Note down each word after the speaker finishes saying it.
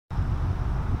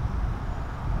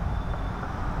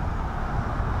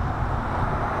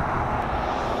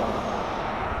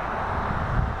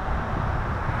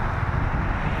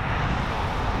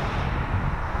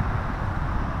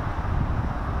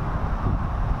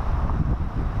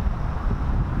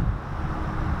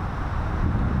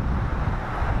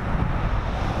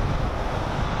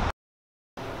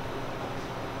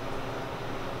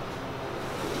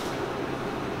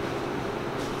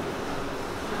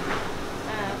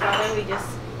Father, we just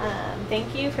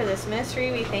thank you for this ministry.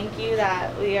 We thank you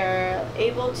that we are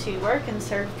able to work and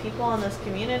serve people in this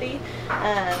community.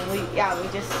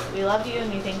 We love you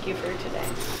and we thank you for today.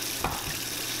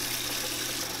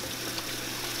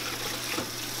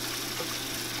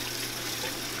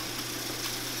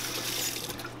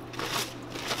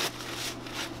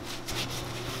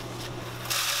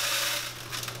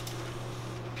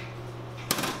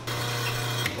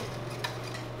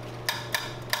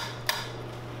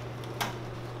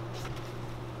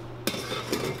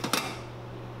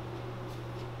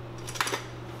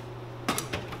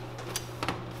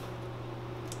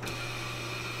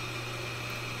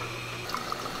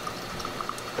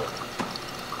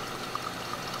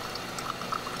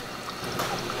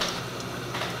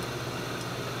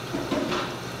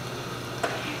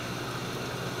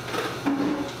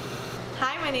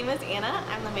 My name is Anna.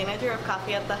 I'm the manager of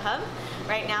Coffee at the Hub.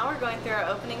 Right now we're going through our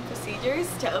opening procedures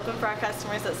to open for our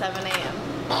customers at 7 a.m.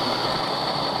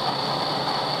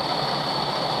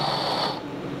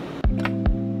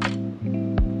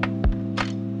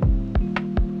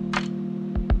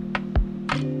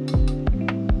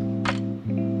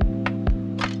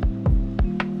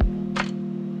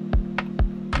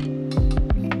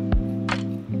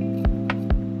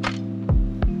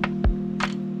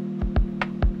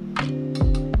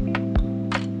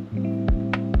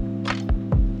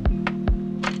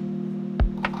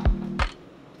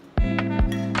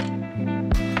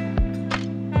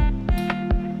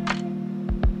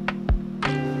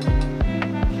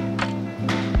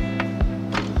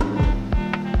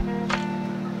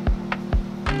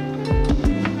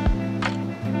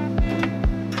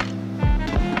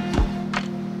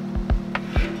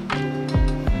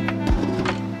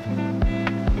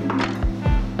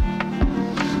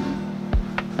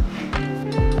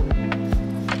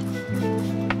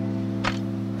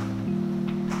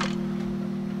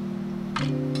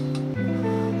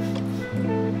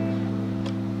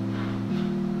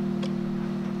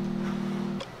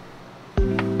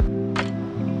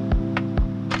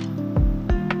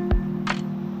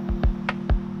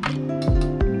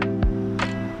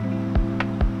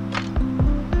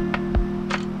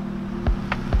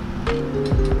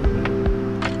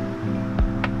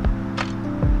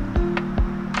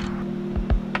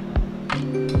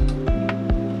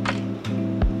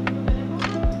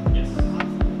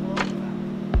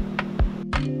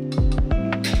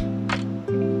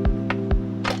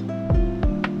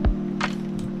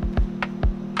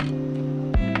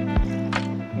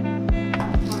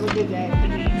 Good day.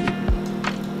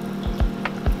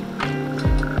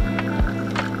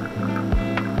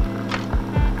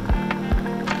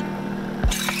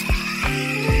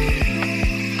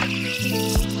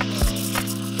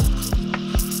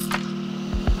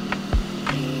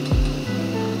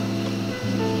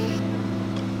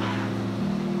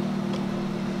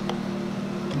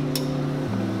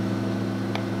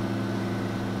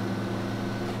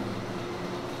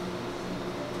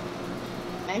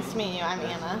 Nice to meet you. I'm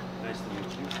Anna. Nice to meet you.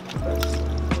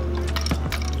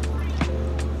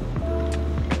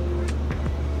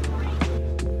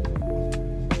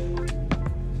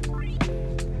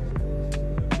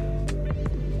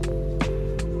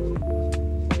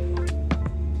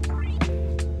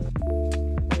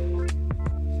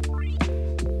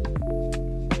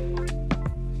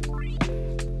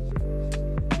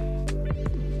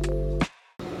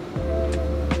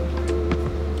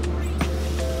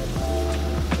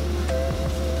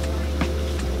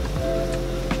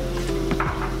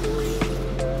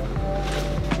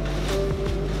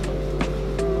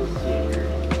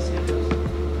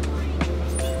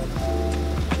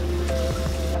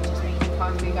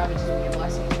 God, we just be a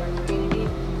blessing to our community.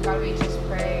 God, we just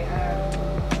pray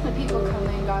the people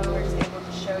coming, God, we're just able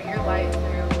to show your light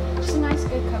through just a nice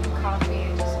good cup of coffee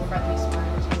and just a friendly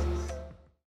smile, Jesus.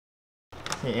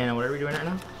 Hey Anna, what are we doing right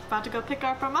now? About to go pick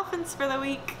up our muffins for the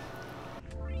week.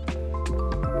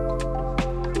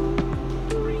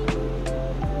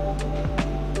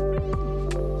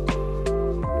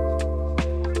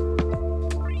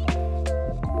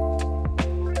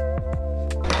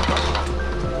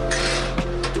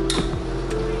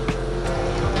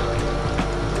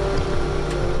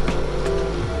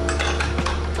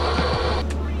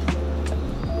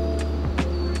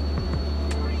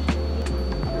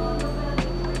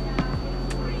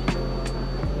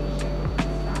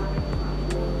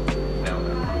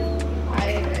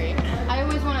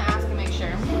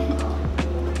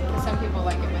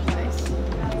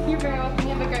 You're very welcome.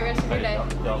 You have a great rest of your day.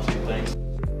 Y'all too, thanks.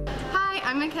 Hi,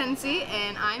 I'm Mackenzie,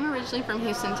 and I'm originally from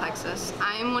Houston, Texas.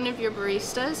 I'm one of your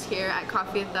baristas here at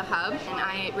Coffee at the Hub, and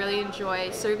I really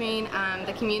enjoy serving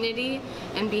the community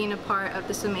and being a part of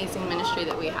this amazing ministry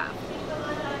that we have.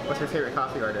 What's your favorite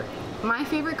coffee order? My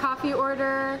favorite coffee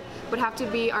order would have to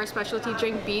be our specialty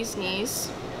drink, Bee's Knees.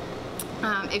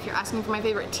 If you're asking for my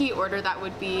favorite tea order, that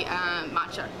would be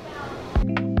matcha.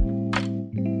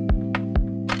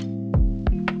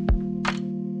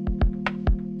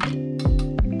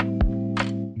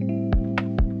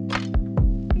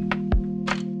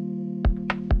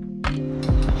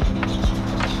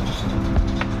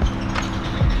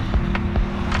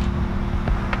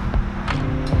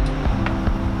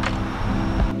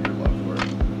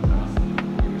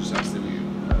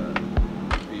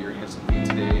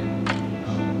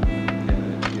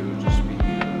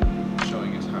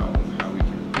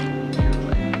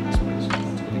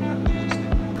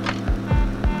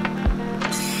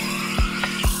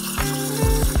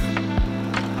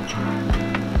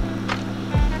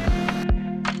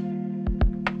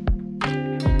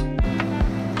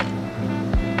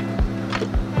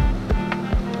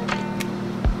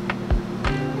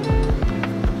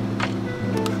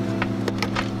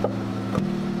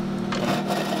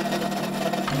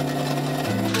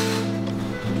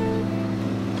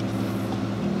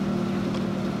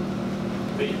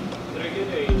 Can I get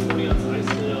a 20 ounce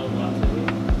iced latte?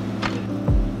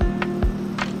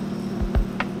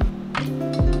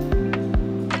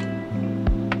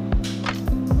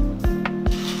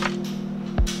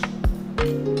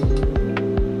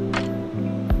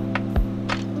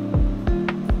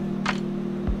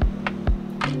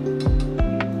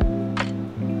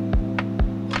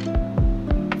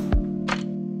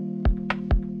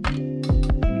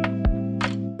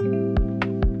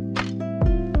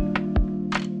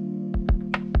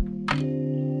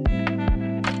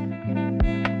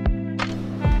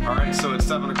 So it's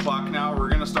 7 o'clock now. We're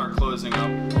gonna start closing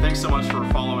up. Thanks so much for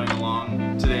following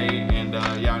along today. And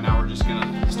yeah, now we're just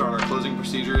gonna start our closing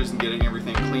procedures and getting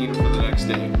everything clean for the next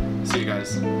day. See you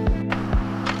guys.